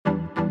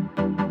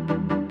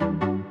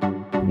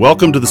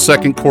Welcome to the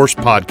Second Course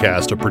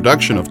Podcast, a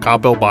production of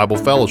Coppell Bible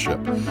Fellowship.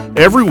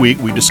 Every week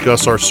we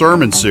discuss our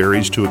sermon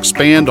series to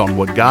expand on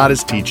what God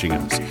is teaching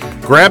us.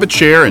 Grab a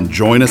chair and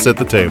join us at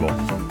the table.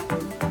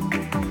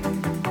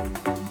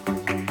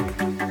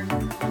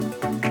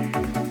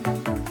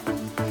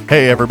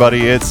 Hey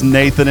everybody, it's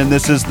Nathan, and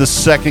this is the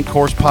Second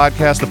Course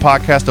Podcast, the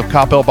podcast of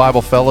Coppell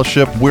Bible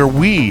Fellowship, where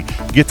we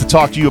get to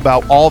talk to you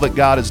about all that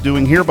God is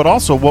doing here, but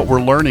also what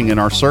we're learning in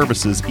our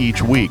services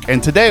each week.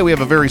 And today we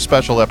have a very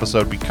special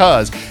episode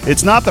because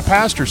it's not the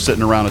pastor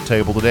sitting around a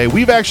table today.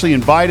 We've actually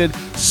invited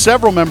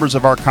several members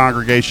of our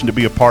congregation to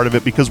be a part of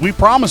it because we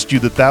promised you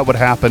that that would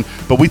happen,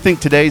 but we think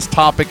today's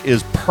topic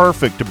is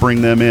perfect to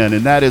bring them in,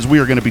 and that is we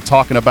are going to be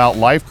talking about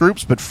life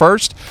groups. But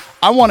first,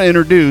 I want to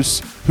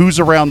introduce who's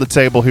around the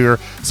table here.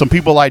 Some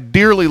people I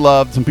dearly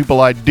love, some people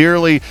I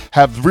dearly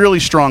have really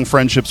strong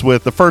friendships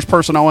with. The first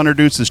person I want to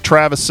introduce is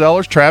Travis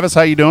Sellers. Travis,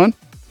 how you doing?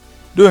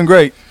 Doing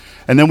great.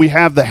 And then we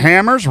have the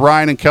Hammers,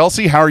 Ryan and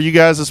Kelsie. How are you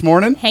guys this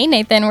morning? Hey,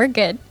 Nathan. We're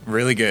good.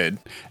 Really good.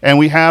 And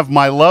we have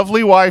my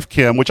lovely wife,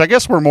 Kim, which I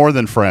guess we're more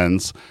than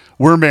friends.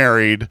 We're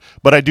married,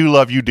 but I do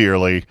love you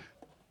dearly.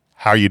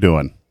 How are you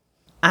doing?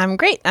 I'm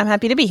great. I'm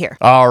happy to be here.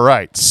 All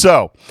right.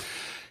 So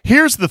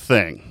here's the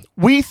thing.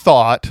 We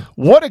thought,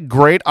 what a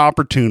great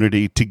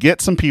opportunity to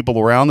get some people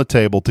around the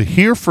table to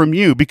hear from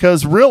you,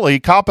 because really,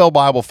 Coppell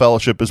Bible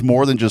Fellowship is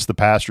more than just the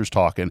pastors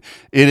talking.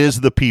 It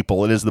is the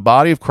people. It is the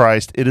body of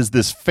Christ. It is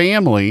this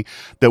family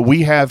that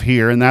we have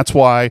here, and that's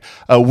why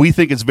we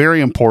think it's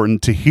very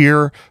important to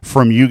hear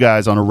from you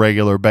guys on a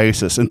regular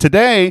basis. And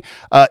today,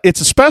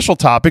 it's a special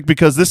topic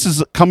because this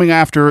is coming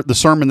after the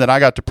sermon that I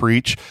got to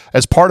preach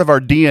as part of our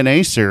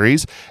DNA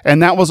series,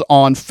 and that was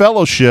on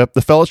fellowship,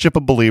 the fellowship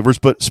of believers,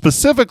 but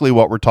specifically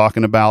what we're talking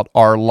about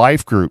are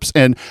life groups.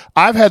 And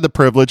I've had the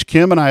privilege,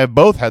 Kim and I have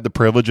both had the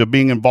privilege of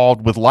being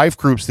involved with life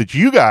groups that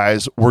you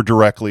guys were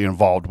directly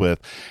involved with.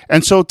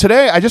 And so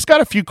today I just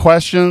got a few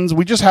questions.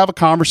 We just have a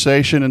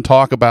conversation and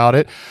talk about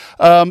it.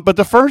 But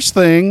the first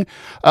thing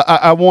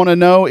I want to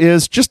know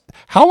is just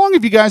how long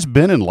have you guys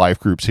been in life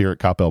groups here at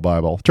Coppell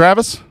Bible?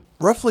 Travis?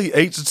 Roughly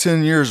 8 to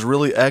 10 years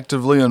really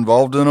actively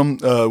involved in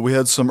them. We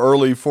had some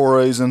early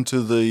forays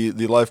into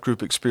the life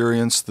group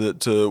experience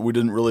that we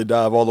didn't really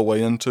dive all the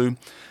way into.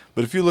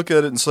 But if you look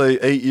at it and say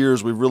 8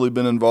 years, we've really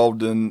been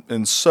involved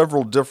in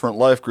several different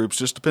life groups,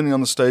 just depending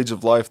on the stage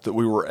of life that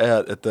we were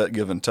at that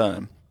given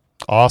time.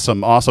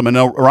 Awesome. And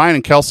now, Ryan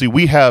and Kelsie,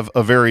 we have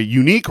a very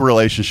unique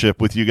relationship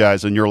with you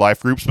guys in your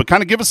life groups, but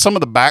kind of give us some of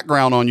the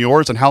background on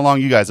yours and how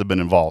long you guys have been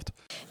involved.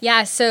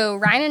 Yeah, so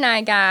Ryan and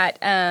I got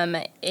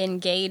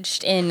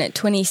engaged in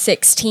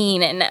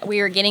 2016, and we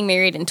were getting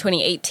married in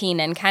 2018,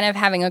 and kind of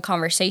having a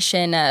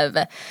conversation of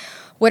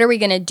what are we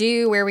going to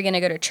do? Where are we going to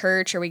go to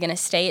church? Are we going to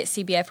stay at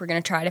CBF? We're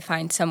going to try to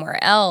find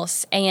somewhere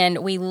else. And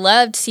we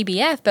loved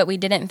CBF, but we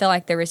didn't feel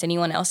like there was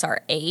anyone else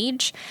our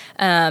age.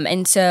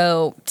 And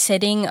so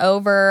sitting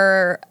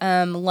over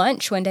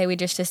lunch one day, we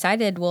just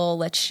decided, well,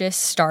 let's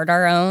just start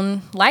our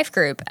own life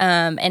group.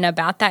 And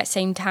about that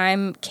same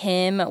time,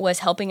 Kim was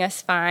helping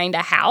us find a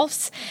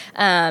house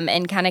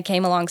and kind of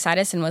came alongside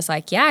us and was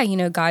like, yeah,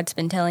 God's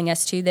been telling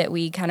us too that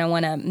we kind of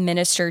want to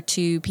minister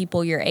to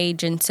people your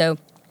age. And so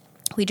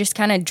we just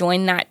kind of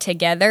joined that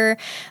together.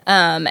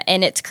 And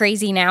it's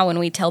crazy now when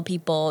we tell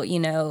people,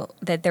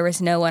 that there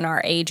was no one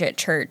our age at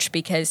church,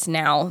 because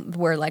now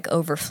we're like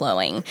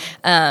overflowing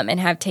and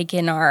have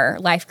taken our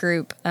life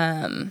group,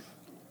 and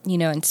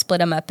split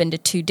them up into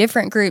 2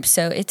 different groups.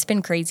 So it's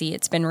been crazy.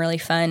 It's been really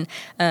fun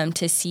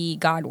to see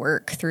God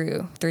work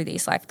through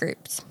these life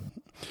groups.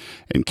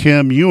 And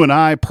Kim, you and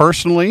I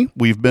personally,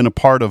 we've been a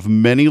part of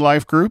many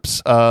life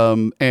groups.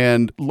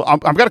 And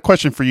I've got a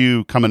question for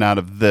you coming out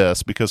of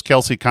this, because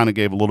Kelsie kind of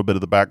gave a little bit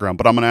of the background,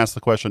 but I'm going to ask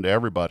the question to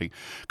everybody,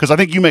 because I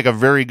think you make a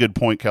very good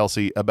point,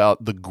 Kelsie,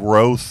 about the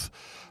growth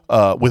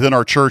within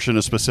our church in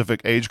a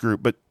specific age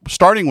group. But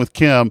starting with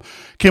Kim,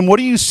 what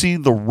do you see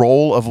the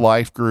role of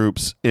life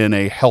groups in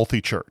a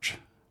healthy church?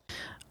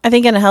 I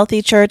think in a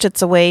healthy church,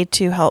 it's a way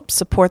to help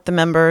support the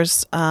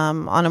members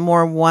on a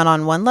more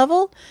one-on-one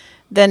level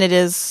than it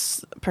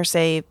is, per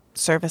se,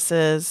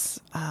 services,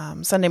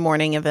 Sunday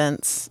morning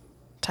events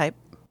type.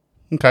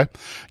 Okay.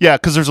 Yeah,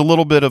 because there's a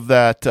little bit of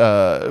that.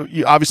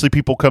 Obviously,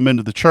 people come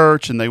into the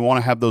church and they want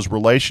to have those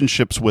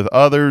relationships with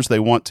others. They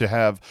want to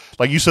have,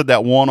 like you said,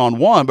 that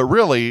one-on-one. But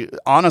really,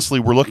 honestly,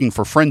 we're looking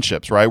for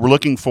friendships, right? We're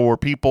looking for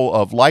people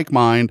of like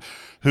mind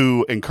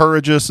who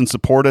encourage us and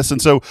support us. And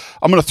so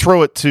I'm going to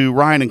throw it to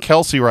Ryan and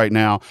Kelsie right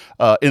now.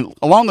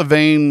 Along the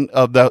vein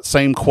of that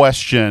same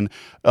question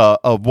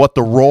of what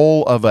the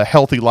role of a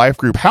healthy life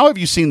group, how have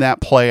you seen that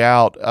play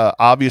out?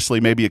 Obviously,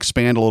 maybe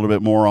expand a little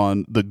bit more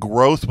on the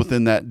growth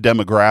within that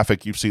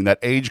demographic you've seen, that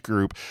age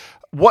group.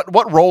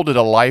 What role did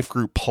a life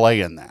group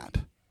play in that?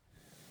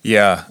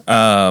 Yeah,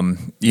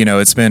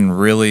 it's been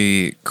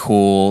really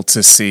cool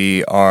to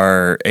see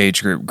our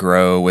age group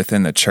grow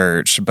within the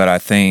church, but I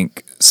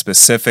think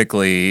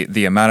specifically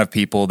the amount of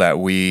people that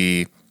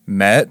we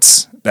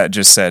met that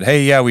just said,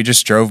 hey, yeah, we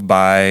just drove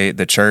by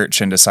the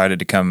church and decided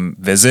to come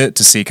visit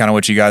to see kind of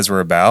what you guys were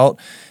about.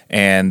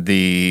 And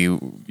the,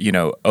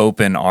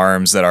 open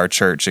arms that our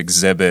church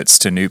exhibits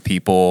to new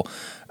people.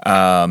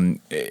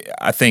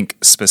 I think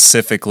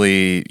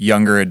specifically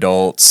younger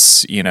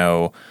adults,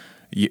 people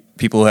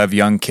who have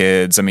young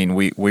kids. I mean,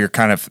 we're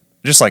kind of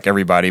just like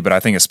everybody, but I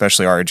think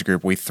especially our age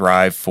group, we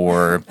thrive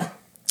for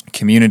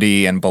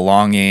community and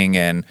belonging.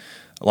 And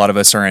a lot of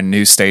us are in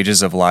new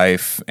stages of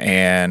life.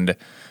 And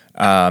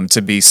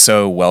to be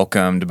so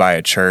welcomed by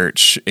a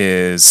church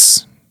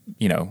is,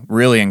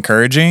 really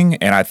encouraging.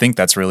 And I think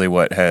that's really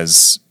what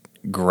has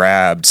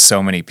grabbed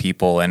so many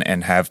people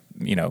and have,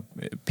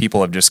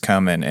 people have just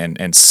come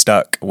and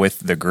stuck with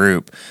the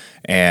group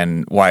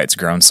and why it's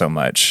grown so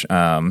much.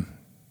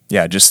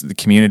 Just the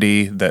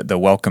community, the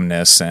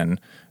welcomeness,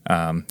 and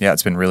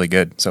it's been really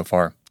good so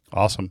far.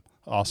 Awesome.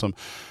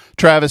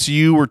 Travis,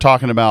 you were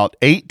talking about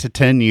 8 to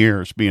 10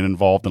 years being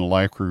involved in a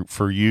life group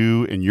for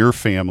you and your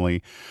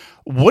family.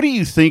 What do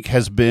you think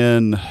has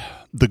been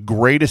the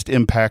greatest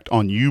impact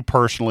on you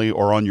personally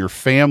or on your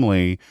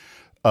family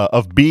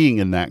of being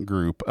in that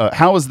group?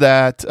 How is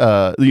that,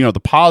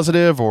 the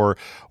positive or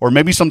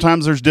maybe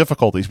sometimes there's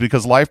difficulties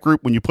because life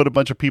group, when you put a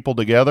bunch of people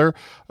together,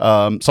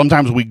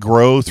 sometimes we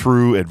grow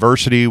through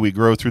adversity, we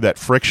grow through that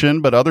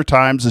friction, but other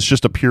times it's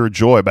just a pure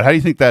joy. But how do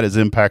you think that has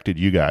impacted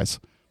you guys?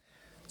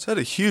 It's had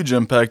a huge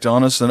impact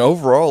on us, and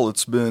overall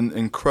it's been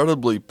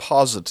incredibly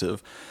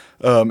positive.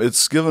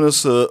 It's given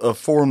us a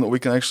forum that we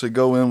can actually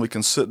go in, we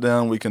can sit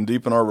down, we can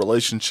deepen our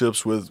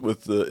relationships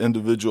with the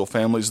individual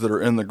families that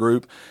are in the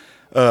group.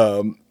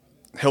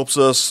 Helps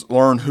us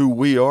learn who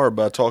we are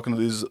by talking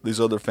to these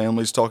other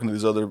families,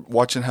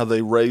 watching how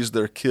they raise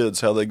their kids,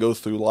 how they go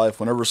through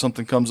life. Whenever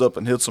something comes up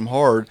and hits them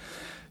hard,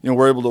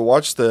 we're able to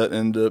watch that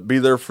and be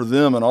there for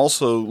them, and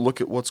also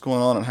look at what's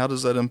going on and how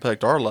does that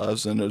impact our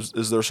lives. And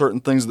is there certain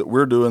things that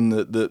we're doing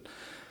that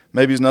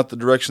maybe is not the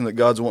direction that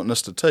God's wanting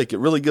us to take? It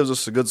really gives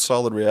us a good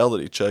solid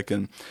reality check.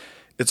 And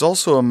it's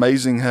also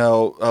amazing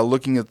how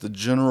looking at the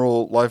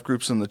general life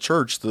groups in the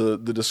church, the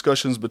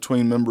discussions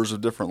between members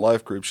of different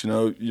life groups,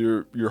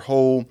 your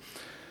whole,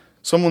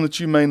 someone that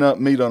you may not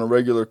meet on a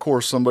regular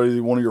course, one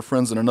of your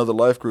friends in another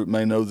life group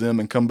may know them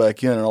and come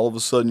back in, and all of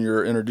a sudden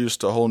you're introduced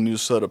to a whole new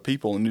set of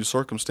people and new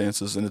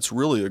circumstances, and it's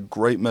really a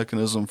great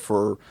mechanism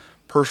for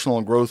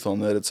personal growth on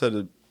that. It's had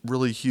a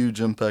really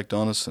huge impact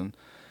on us, and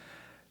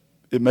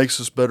it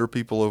makes us better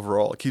people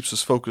overall. It keeps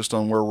us focused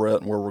on where we're at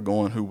and where we're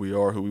going, who we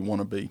are, who we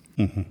want to be.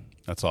 Mm-hmm.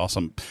 That's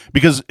awesome.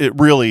 Because it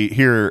really,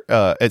 here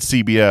at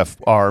CBF,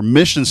 our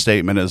mission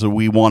statement is that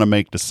we want to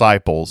make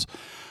disciples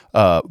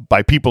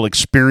by people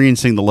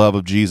experiencing the love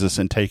of Jesus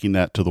and taking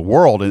that to the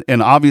world.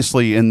 And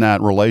obviously in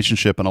that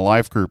relationship in a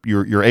life group,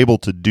 you're able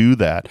to do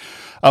that.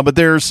 But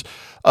there's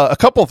a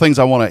couple of things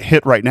I want to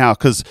hit right now,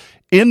 because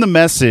in the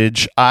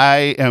message,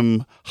 I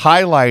am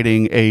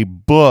highlighting a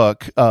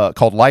book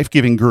called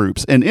Life-Giving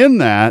Groups. And in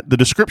that, the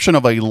description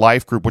of a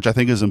life group, which I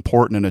think is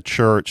important in a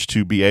church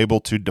to be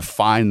able to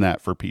define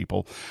that for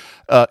people,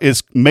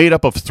 is made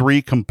up of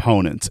 3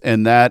 components.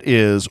 And that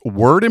is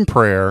word and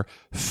prayer,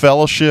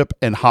 fellowship,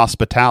 and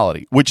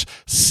hospitality, which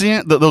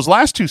those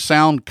last 2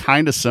 sound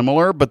kind of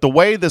similar, but the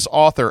way this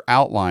author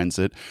outlines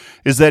it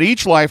is that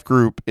each life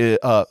group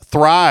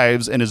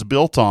thrives and is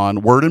built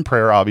on word and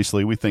prayer.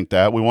 Obviously, we think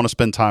that. We want to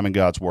spend time in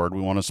God's word.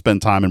 We want to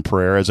spend time in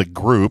prayer as a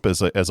group,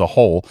 as a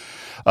whole.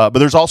 But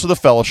there's also the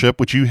fellowship,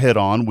 which you hit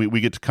on.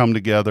 We get to come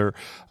together.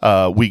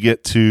 We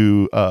get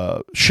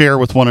to share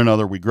with one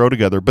another. We grow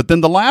together. But then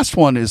the last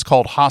one is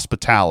called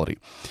hospitality.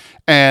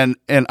 And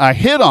I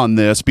hit on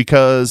this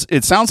because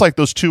it sounds like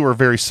those 2 are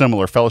very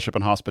similar, fellowship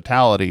and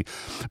hospitality.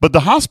 But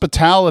the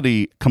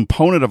hospitality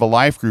component of a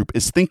life group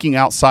is thinking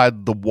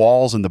outside the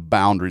walls and the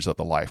boundaries of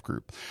the life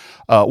group.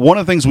 One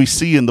of the things we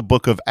see in the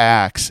book of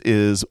Acts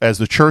is, as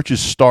the church is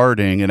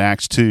starting in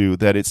Acts 2,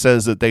 that it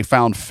says that they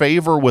found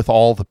favor with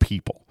all the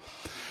people.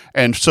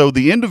 And so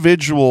the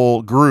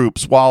individual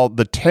groups, while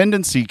the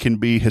tendency can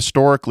be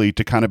historically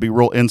to kind of be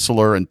real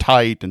insular and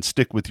tight and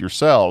stick with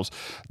yourselves,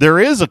 there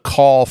is a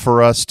call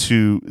for us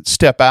to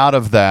step out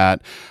of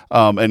that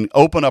and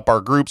open up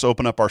our groups,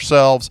 open up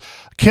ourselves.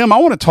 Kim, I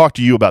want to talk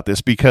to you about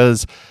this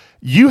because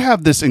you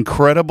have this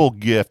incredible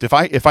gift. If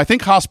I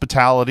think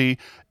hospitality,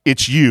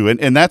 it's you.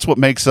 And that's what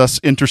makes us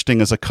interesting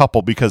as a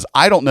couple, because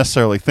I don't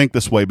necessarily think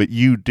this way, but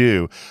you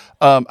do.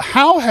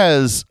 How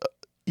has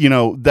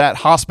that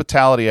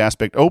hospitality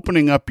aspect,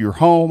 opening up your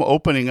home,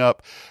 opening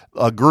up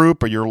a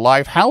group or your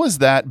life, how has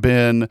that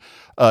been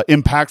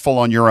impactful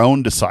on your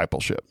own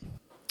discipleship?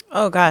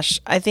 Oh, gosh.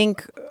 I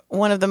think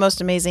one of the most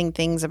amazing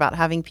things about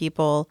having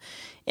people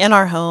in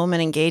our home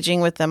and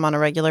engaging with them on a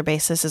regular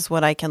basis is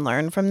what I can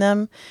learn from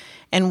them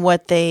and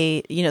what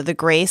they, the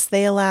grace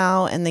they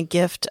allow and the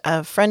gift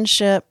of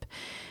friendship,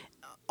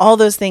 all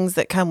those things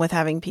that come with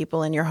having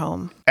people in your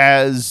home.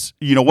 As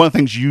one of the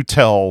things you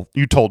told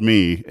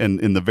me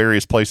in the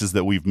various places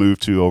that we've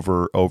moved to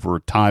over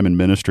time in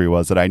ministry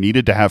was that I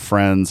needed to have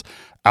friends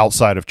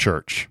outside of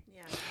church.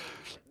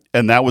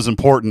 and that was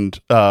important.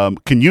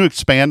 Can you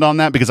expand on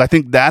that? Because I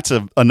think that's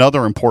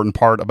another important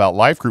part about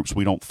life groups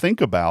we don't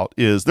think about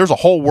is there's a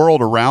whole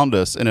world around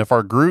us, and if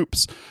our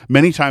groups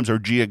many times are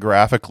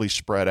geographically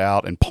spread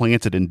out and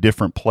planted in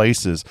different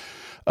places,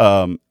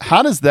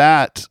 how does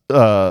that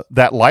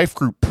life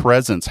group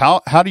presence,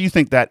 how do you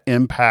think that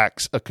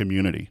impacts a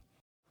community?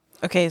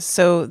 Okay,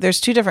 so there's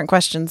two different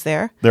questions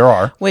there. There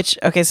are. So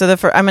I'm going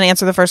to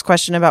answer the first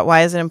question about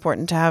why is it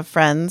important to have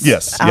friends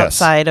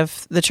outside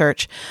of the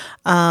church.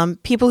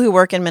 People who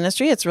work in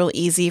ministry, it's real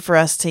easy for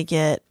us to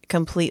get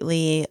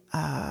completely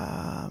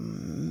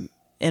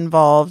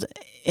involved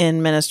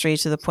in ministry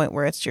to the point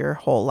where it's your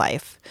whole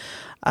life.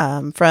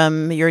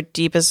 From your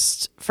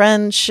deepest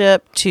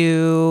friendship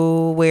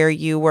to where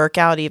you work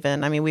out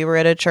even. I mean, we were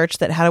at a church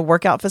that had a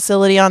workout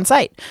facility on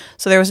site,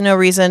 so there was no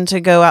reason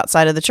to go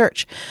outside of the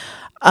church.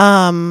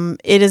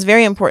 It is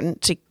very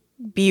important to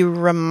be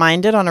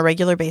reminded on a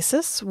regular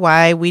basis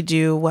why we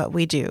do what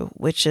we do,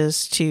 which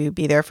is to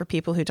be there for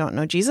people who don't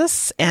know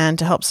Jesus and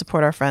to help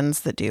support our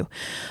friends that do.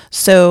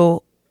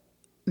 So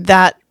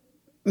that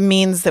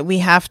means that we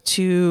have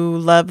to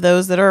love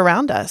those that are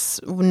around us,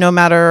 no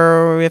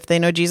matter if they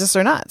know Jesus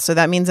or not. So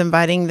that means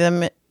inviting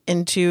them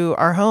into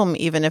our home,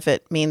 even if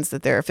it means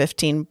that there are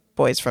 15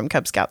 boys from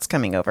Cub Scouts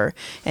coming over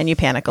and you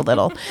panic a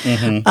little.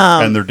 Mm-hmm.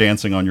 And they're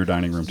dancing on your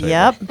dining room table.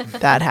 Yep,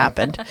 that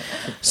happened.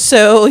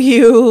 So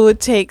you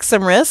take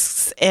some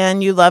risks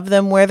and you love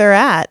them where they're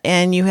at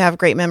and you have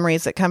great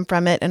memories that come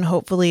from it and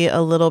hopefully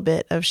a little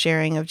bit of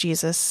sharing of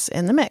Jesus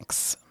in the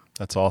mix.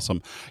 That's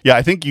awesome. Yeah,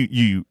 I think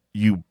you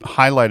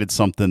highlighted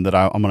something that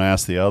I'm going to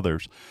ask the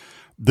others.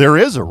 There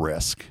is a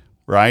risk,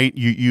 right?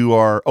 You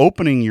are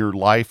opening your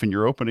life and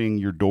you're opening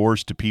your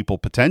doors to people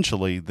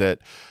potentially that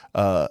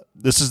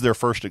this is their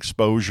first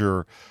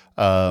exposure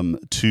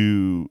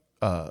to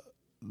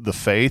the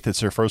faith. It's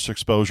their first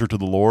exposure to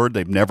the Lord.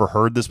 They've never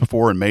heard this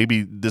before, and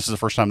maybe this is the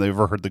first time they've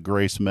ever heard the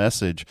grace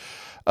message.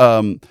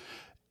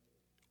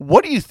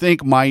 What do you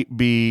think might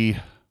be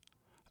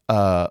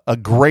a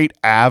great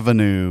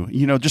avenue,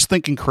 just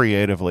thinking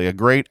creatively, a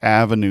great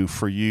avenue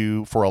for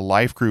you, for a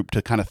life group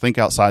to kind of think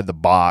outside the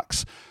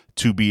box,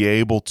 to be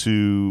able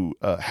to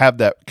have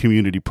that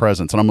community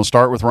presence? And I'm going to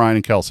start with Ryan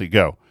and Kelsie.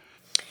 Go.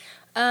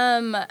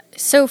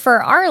 So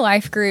for our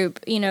life group,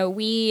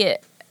 we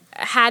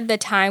had the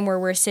time where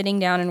we're sitting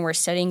down and we're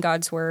studying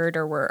God's word,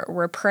 or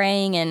we're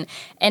praying,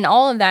 and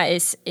all of that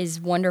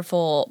is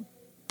wonderful.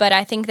 But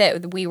I think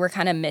that we were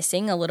kind of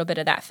missing a little bit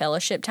of that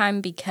fellowship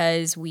time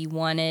because we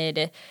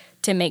wanted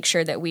to make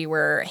sure that we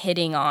were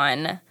hitting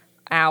on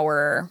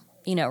our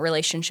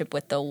relationship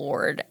with the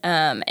Lord.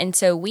 And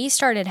so we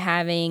started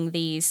having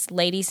these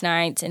ladies'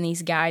 nights and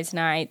these guys'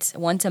 nights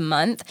once a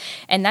month.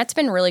 And that's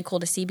been really cool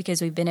to see because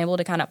we've been able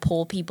to kind of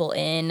pull people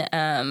in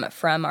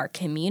from our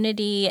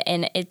community.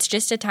 And it's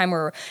just a time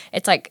where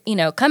it's like,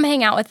 come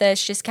hang out with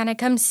us, just kind of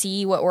come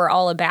see what we're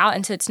all about.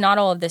 And so it's not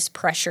all of this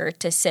pressure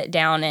to sit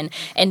down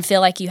and feel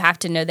like you have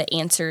to know the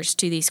answers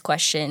to these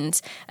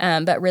questions,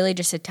 but really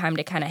just a time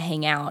to kind of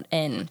hang out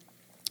and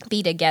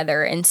be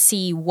together and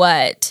see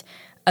what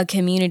a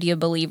community of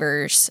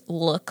believers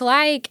look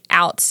like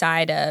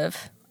outside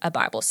of a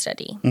Bible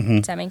study. Mm-hmm.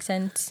 Does that make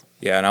sense?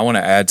 Yeah, and I want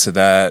to add to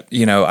that.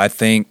 I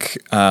think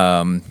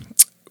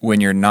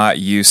when you're not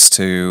used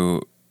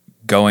to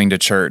going to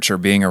church or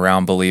being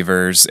around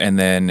believers, and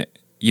then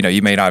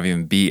you may not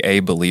even be a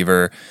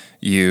believer,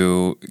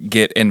 you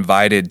get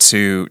invited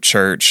to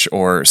church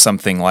or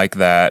something like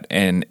that,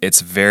 and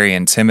it's very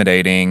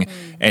intimidating,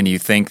 and you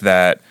think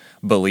that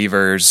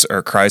believers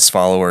or Christ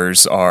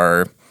followers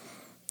are,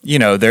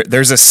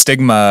 there's a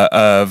stigma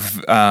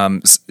of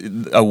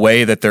a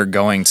way that they're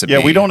going to be.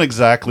 Yeah, we don't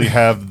exactly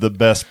have the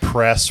best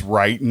press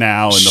right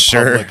now in the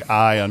public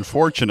eye,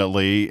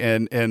 unfortunately,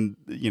 and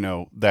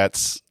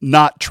that's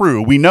not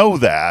true. We know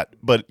that,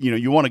 but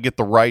you want to get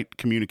the right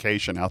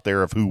communication out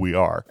there of who we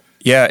are.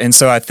 Yeah, and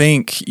so I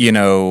think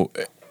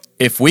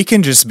if we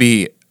can just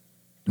be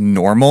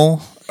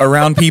normal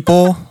around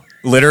people,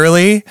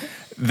 literally,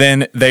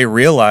 then they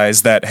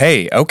realize that,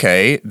 hey,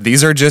 okay,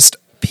 these are just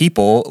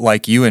people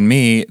like you and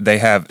me. They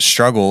have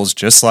struggles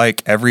just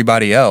like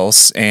everybody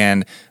else,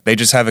 and they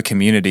just have a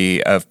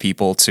community of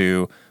people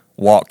to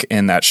walk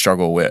in that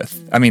struggle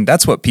with. I mean,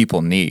 that's what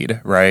people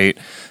need, right?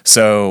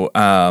 So,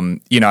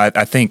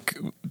 I think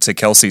to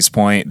Kelsey's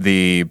point,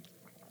 the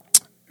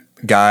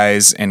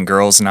guys and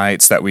girls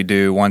nights that we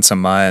do once a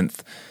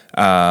month,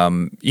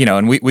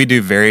 and we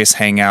do various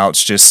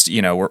hangouts, just,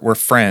 we're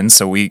friends.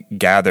 So we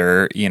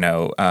gather,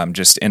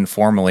 just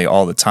informally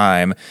all the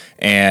time,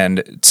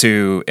 and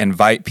to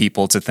invite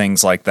people to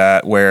things like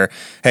that where,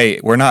 hey,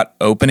 we're not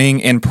opening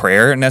in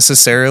prayer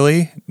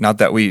necessarily, not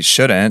that we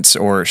shouldn't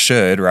or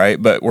should,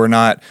 right? But we're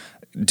not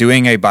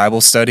doing a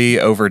Bible study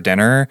over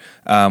dinner.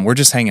 We're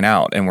just hanging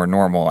out and we're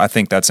normal. I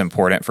think that's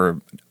important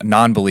for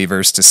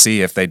non-believers to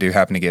see if they do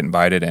happen to get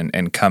invited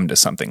and come to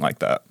something like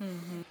that.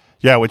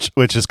 Yeah,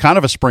 which is kind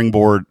of a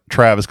springboard,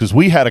 Travis, because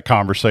we had a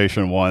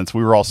conversation once.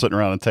 We were all sitting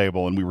around the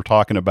table and we were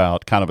talking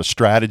about kind of a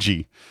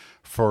strategy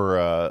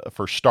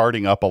for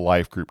starting up a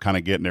life group, kind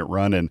of getting it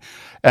running.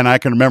 And I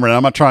can remember, and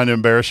I'm not trying to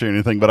embarrass you or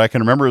anything, but I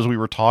can remember as we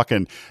were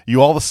talking,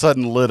 you all of a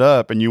sudden lit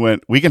up and you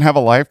went, "We can have a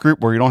life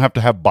group where you don't have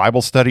to have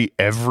Bible study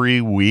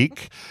every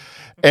week."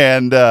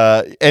 And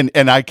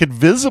I could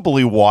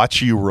visibly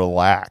watch you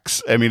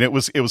relax. I mean, it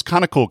was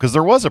kind of cool because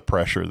there was a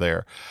pressure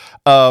there.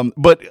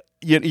 But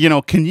you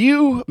know, can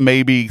you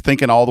maybe,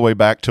 thinking all the way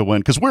back to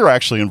when, because we were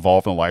actually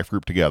involved in a life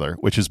group together,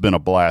 which has been a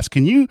blast.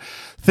 Can you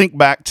think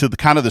back to the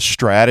kind of the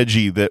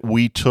strategy that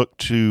we took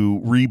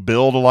to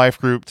rebuild a life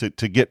group, to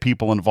get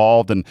people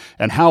involved, and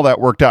how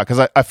that worked out?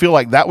 Because I feel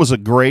like that was a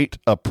great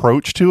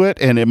approach to it,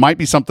 and it might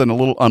be something a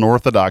little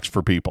unorthodox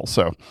for people.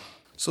 So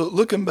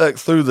looking back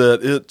through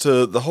that,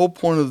 the whole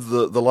point of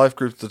the life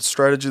group, the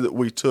strategy that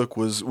we took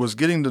was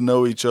getting to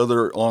know each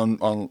other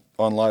on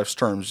life's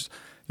terms.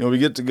 You know, we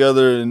get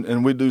together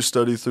and we do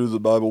study through the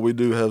Bible. We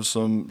do have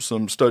some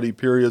study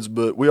periods,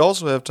 but we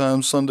also have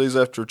times Sundays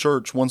after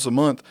church once a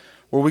month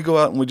where we go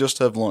out and we just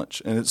have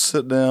lunch, and it's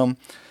sit down.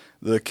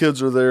 The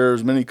kids are there,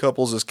 as many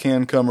couples as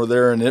can come are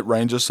there, and it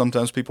ranges.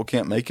 Sometimes people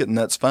can't make it, and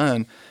that's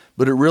fine.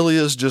 But it really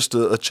is just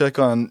a check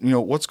on, you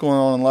know, what's going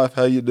on in life,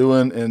 how you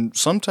doing, and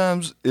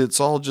sometimes it's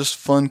all just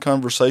fun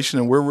conversation,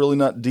 and we're really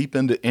not deep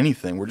into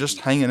anything. We're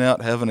just hanging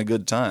out, having a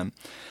good time.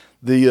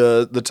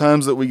 The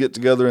times that we get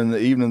together in the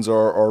evenings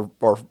are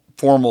our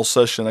formal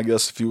session, I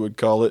guess, if you would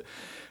call it.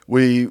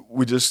 We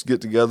just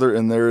get together,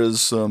 and there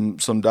is some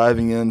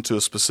diving into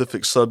a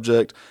specific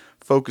subject,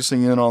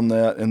 focusing in on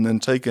that, and then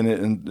taking it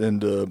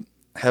and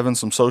having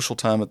some social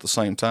time at the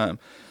same time.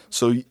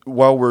 So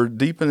while we're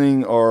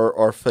deepening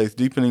our faith,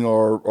 deepening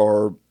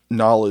our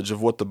knowledge of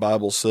what the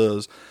Bible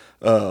says,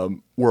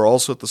 we're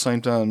also at the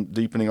same time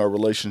deepening our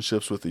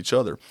relationships with each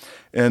other.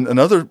 And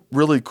another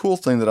really cool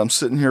thing that I'm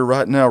sitting here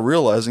right now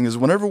realizing is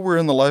whenever we're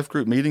in the life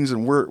group meetings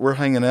and we're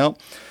hanging out,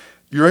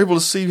 you're able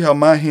to see how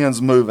my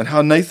hands move and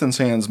how Nathan's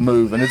hands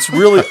move, and it's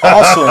really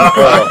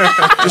awesome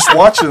just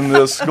watching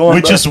this.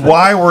 Which is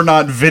why we're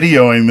not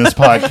videoing this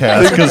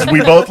podcast, because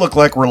we both look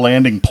like we're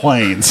landing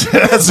planes.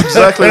 That's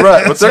exactly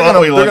right. But they're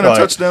going to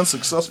touch down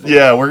successfully.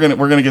 Yeah, we're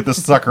gonna get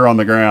this sucker on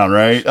the ground,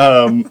 right?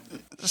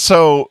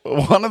 So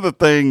one of the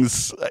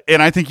things,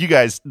 and I think you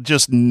guys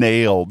just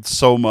nailed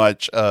so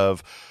much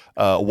of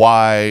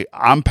why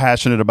I'm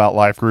passionate about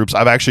life groups.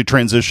 I've actually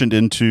transitioned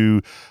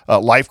into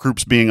life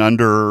groups being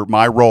under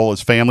my role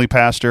as family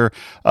pastor.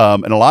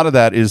 And a lot of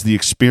that is the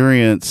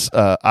experience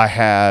I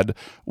had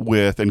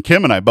with, and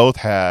Kim and I both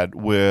had,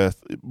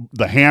 with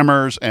the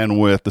Hammers and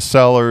with the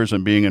Sellers,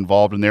 and being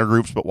involved in their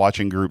groups, but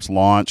watching groups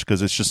launch,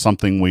 because it's just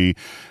something we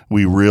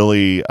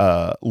really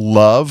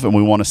love and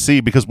we want to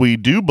see, because we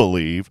do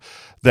believe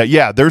that,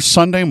 yeah, there's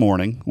Sunday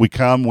morning, we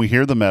come, we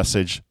hear the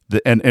message,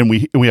 and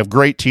we have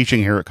great teaching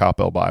here at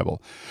Coppell Bible.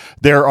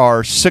 There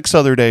are 6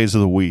 other days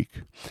of the week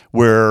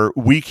where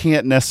we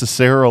can't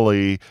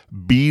necessarily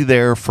be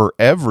there for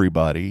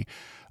everybody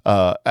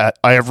at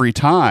every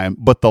time,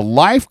 but the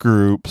life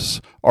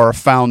groups are a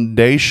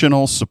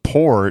foundational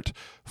support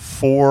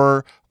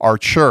for our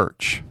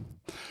church.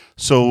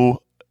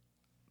 So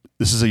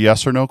this is a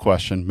yes or no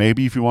question.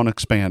 Maybe if you want to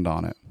expand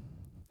on it.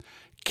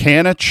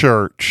 Can a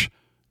church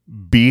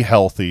be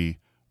healthy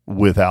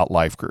without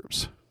life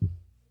groups?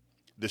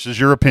 This is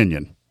your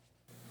opinion.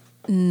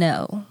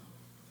 No.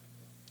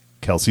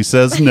 Kelsie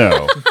says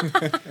no.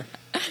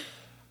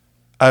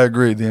 I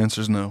agree. The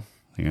answer is no.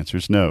 The answer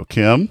is no.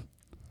 Kim?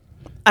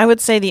 I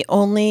would say the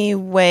only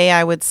way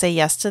I would say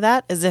yes to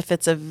that is if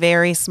it's a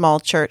very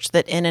small church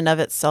that in and of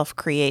itself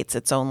creates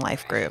its own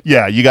life group.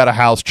 Yeah, you got a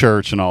house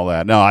church and all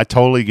that. No, I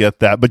totally get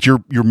that. But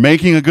you're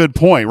making a good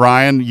point,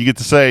 Ryan. You get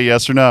to say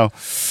yes or no.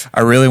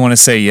 I really want to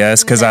say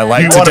yes because I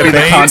like You to want to be the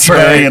debate.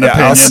 contrarian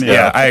opinion.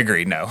 Yeah, I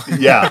agree. No.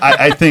 Yeah,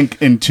 I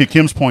think, and to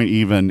Kim's point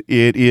even,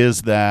 it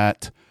is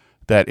that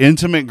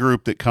intimate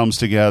group that comes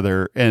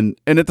together. And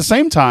at the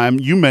same time,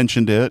 you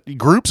mentioned it,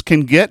 groups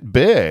can get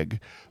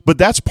big. But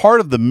that's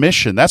part of the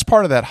mission. That's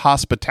part of that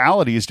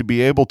hospitality, is to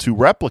be able to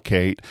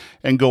replicate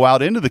and go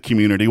out into the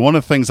community. One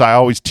of the things I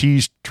always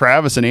tease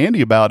Travis and Andy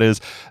about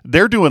is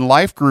they're doing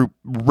life group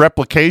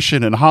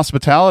replication and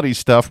hospitality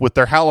stuff with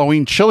their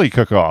Halloween chili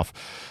cook-off.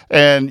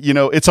 And, you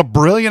know, it's a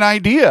brilliant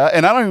idea.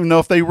 And I don't even know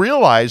if they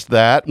realized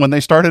that when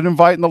they started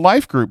inviting the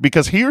life group,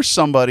 because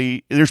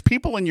there's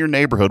people in your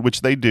neighborhood,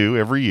 which they do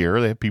every year.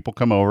 They have people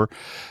come over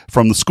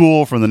from the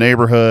school, from the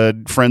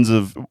neighborhood,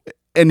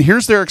 and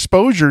here's their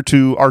exposure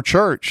to our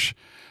church,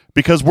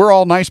 because we're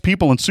all nice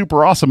people and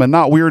super awesome and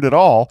not weird at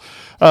all.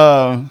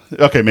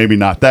 Okay, maybe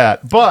not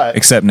that, but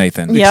Except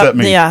Nathan. Yep, Except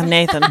me. yeah,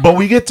 Nathan. but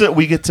we get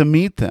to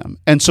meet them.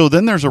 And so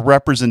then there's a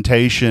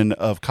representation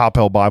of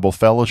Coppell Bible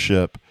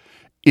Fellowship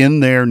in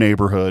their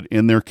neighborhood,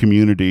 in their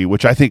community,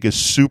 which I think is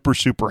super,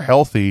 super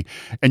healthy.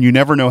 And you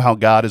never know how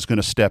God is going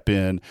to step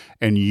in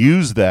and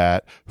use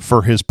that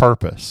for his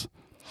purpose.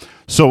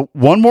 So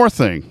one more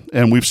thing,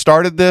 and we've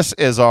started this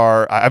as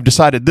I've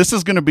decided this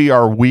is going to be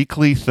our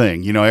weekly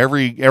thing. You know,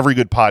 every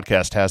good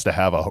podcast has to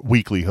have a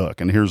weekly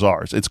hook, and here's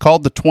ours. It's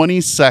called the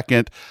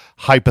 20-second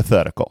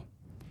hypothetical.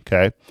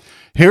 Okay.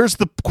 Here's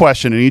the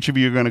question, and each of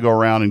you are going to go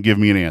around and give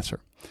me an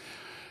answer.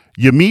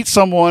 You meet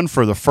someone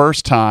for the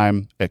first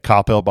time at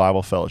Coppell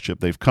Bible Fellowship.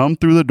 They've come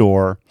through the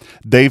door.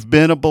 They've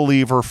been a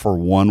believer for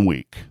 1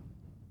 week.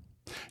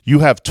 You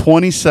have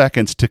 20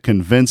 seconds to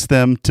convince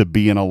them to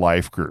be in a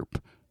life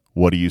group.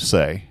 What do you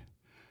say?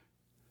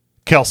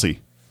 Kelsie.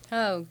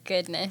 Oh,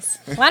 goodness.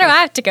 Why do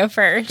I have to go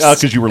first?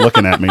 Because you were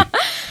looking at me.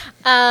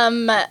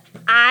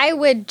 I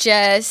would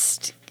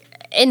just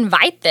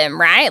invite them,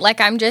 right? Like,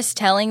 I'm just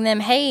telling them,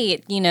 hey,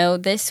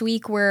 this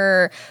week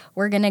we're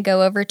going to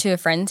go over to a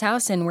friend's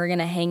house and we're going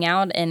to hang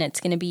out, and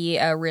it's going to be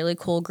a really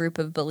cool group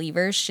of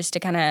believers just to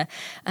kind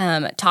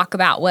of talk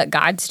about what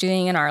God's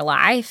doing in our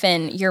life,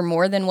 and you're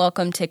more than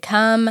welcome to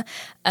come.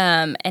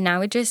 And I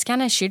would just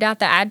kind of shoot out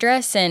the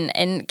address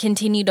and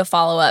continue to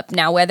follow up.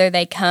 Now, whether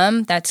they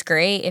come, that's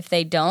great. If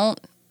they don't,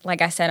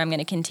 like I said, I'm going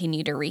to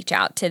continue to reach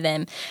out to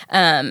them.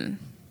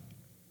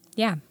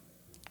 Yeah.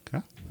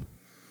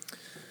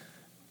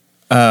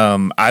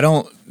 I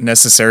don't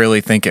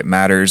necessarily think it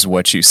matters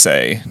what you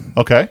say.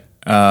 Okay.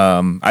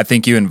 I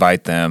think you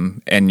invite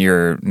them and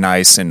you're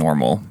nice and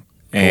normal. Cool.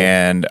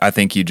 And I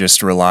think you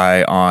just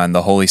rely on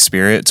the Holy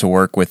Spirit to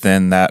work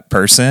within that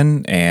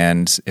person.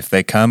 And if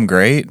they come,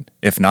 great.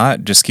 If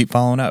not, just keep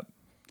following up.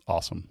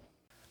 Awesome.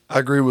 I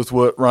agree with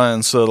what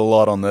Ryan said a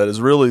lot on that.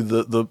 Is really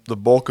the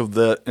bulk of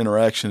that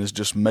interaction is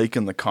just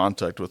making the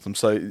contact with them,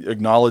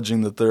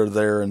 acknowledging that they're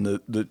there and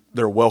that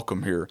they're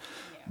welcome here.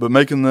 But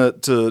making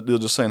that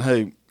just saying,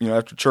 hey,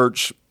 after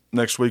church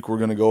next week we're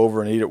going to go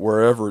over and eat it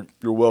wherever.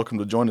 You're welcome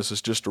to join us.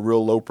 It's just a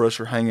real low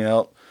pressure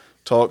hangout,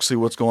 talk, see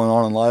what's going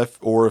on in life.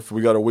 Or if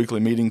we got a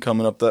weekly meeting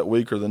coming up that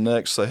week or the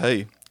next, say,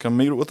 hey, come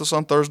meet with us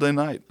on Thursday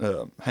night.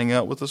 Hang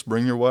out with us.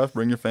 Bring your wife.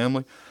 Bring your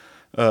family.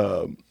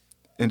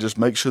 And just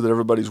make sure that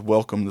everybody's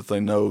welcome, that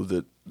they know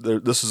that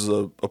this is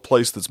a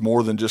place that's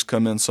more than just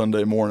come in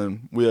Sunday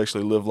morning. We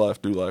actually live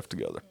life, do life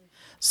together.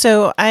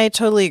 So I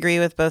totally agree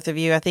with both of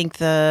you. I think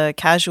the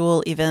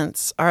casual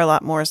events are a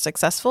lot more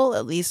successful,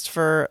 at least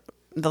for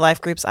the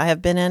life groups I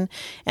have been in.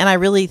 And I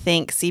really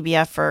thank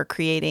CBF for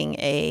creating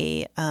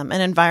an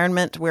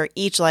environment where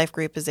each life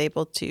group is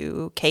able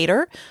to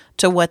cater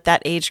to what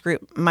that age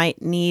group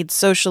might need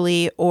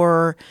socially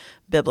or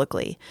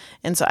biblically.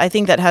 And so I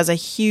think that has a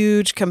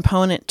huge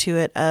component to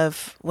it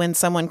of when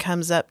someone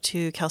comes up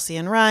to Kelsie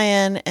and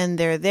Ryan and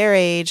they're their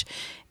age,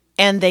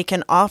 and they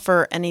can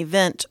offer an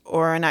event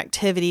or an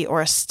activity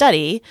or a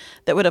study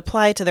that would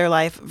apply to their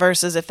life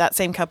versus if that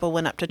same couple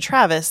went up to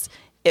Travis,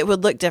 it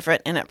would look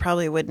different and it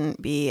probably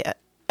wouldn't be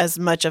as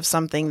much of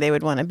something they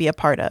would want to be a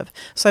part of.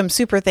 So I'm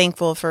super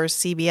thankful for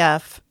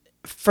CBF,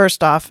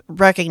 first off,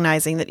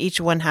 recognizing that each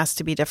one has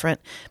to be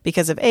different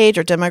because of age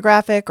or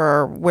demographic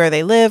or where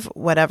they live,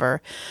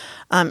 whatever.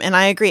 And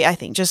I agree. I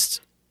think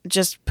just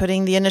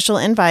putting the initial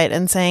invite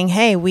and saying,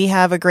 hey, we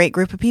have a great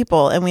group of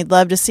people and we'd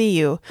love to see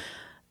you.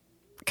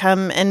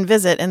 Come and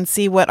visit and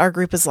see what our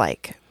group is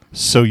like.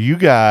 So you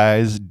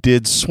guys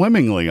did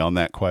swimmingly on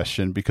that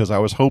question because I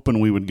was hoping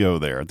we would go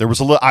there. There was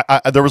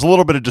there was a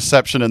little bit of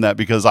deception in that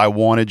because I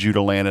wanted you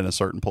to land in a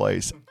certain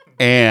place,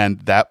 and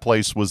that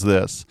place was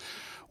this.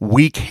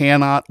 We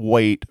cannot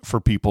wait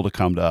for people to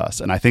come to us,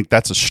 and I think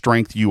that's a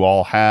strength you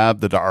all have,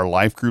 that our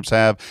life groups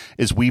have,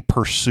 is we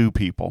pursue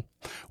people.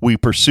 We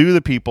pursue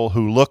the people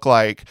who look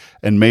like,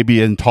 and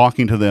maybe in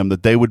talking to them,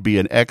 that they would be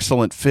an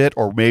excellent fit,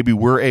 or maybe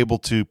we're able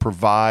to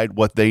provide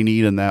what they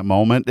need in that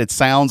moment. It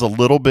sounds a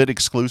little bit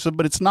exclusive,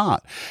 but it's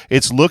not.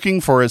 It's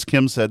looking for, as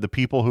Kim said, the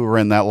people who are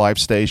in that life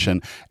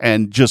station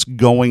and just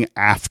going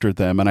after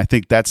them. And I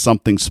think that's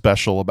something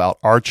special about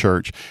our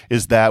church,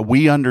 is that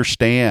we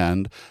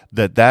understand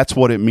that that's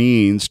what it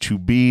means to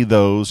be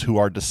those who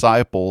are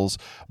disciples,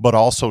 but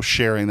also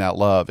sharing that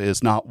love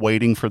is not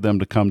waiting for them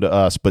to come to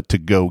us, but to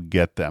go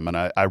get them. And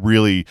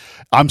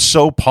I'm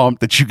so pumped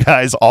that you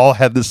guys all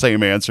had the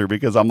same answer,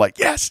 because I'm like,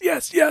 yes.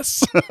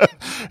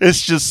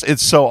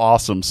 It's so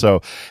awesome.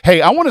 So,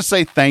 hey, I want to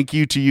say thank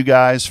you to you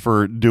guys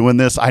for doing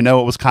this. I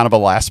know it was kind of a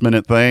last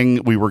minute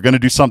thing. We were going to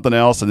do something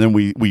else, and then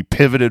we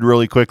pivoted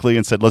really quickly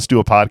and said, let's do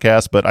a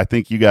podcast. But I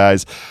think you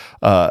guys,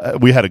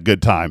 we had a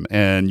good time,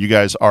 and you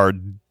guys are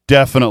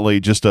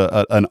definitely just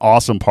an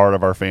awesome part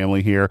of our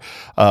family here.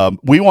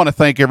 We want to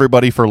thank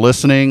everybody for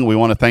listening. We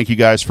want to thank you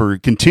guys for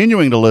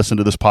continuing to listen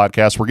to this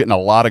podcast. We're getting a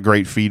lot of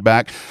great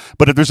feedback.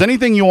 But if there's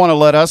anything you want to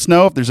let us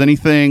know, if there's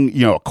anything,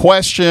 a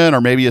question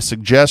or maybe a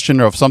suggestion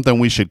of something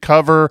we should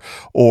cover,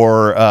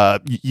 or,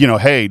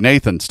 hey,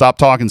 Nathan, stop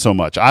talking so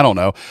much. I don't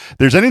know. If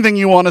there's anything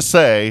you want to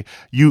say,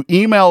 you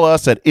email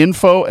us at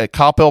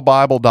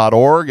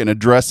info@coppellbible.org and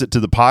address it to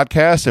the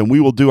podcast, and we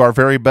will do our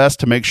very best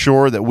to make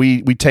sure that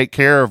we take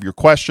care of your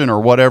question or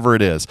whatever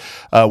it is.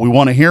 We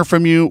want to hear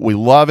from you. We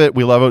love it.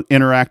 We love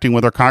interacting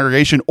with our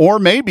congregation. Or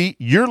maybe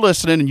you're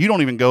listening and you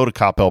don't even go to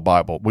Coppell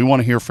Bible. We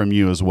want to hear from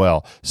you as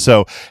well.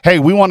 So, hey,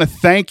 we want to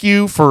thank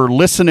you for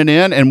listening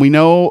in, and we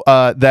know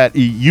that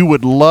you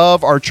would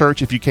love our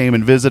church if you came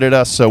and visited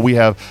us. So we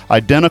have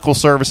identical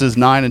services,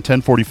 9 and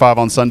 10:45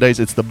 on Sundays.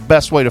 It's the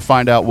best way to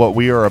find out what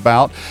we are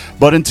about.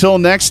 But until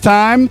next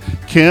time,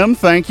 Kim,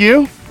 thank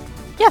you.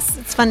 Yes,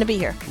 it's fun to be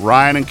here.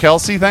 Ryan and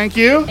Kelsie, thank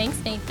you.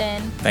 Thanks,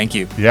 Nathan. Thank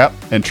you. Yep.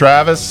 And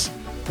Travis,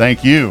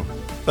 thank you.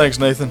 Thanks,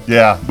 Nathan.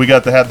 Yeah, we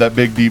got to have that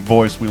big, deep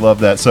voice. We love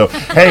that. So,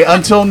 hey,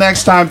 until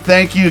next time,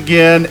 thank you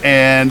again,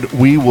 and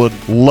we would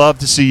love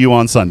to see you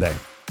on Sunday.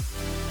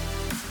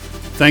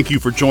 Thank you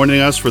for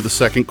joining us for the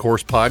Second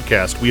Course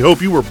podcast. We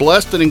hope you were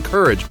blessed and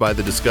encouraged by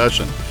the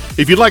discussion.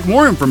 If you'd like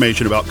more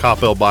information about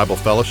Coppell Bible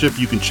Fellowship,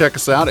 you can check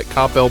us out at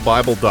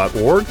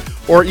coppellbible.org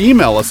or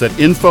email us at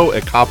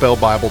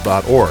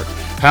info@coppellbible.org.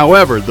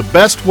 However, the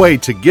best way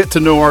to get to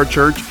know our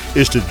church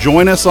is to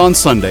join us on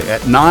Sunday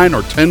at 9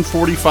 or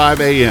 10:45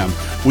 a.m.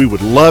 We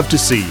would love to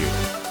see you.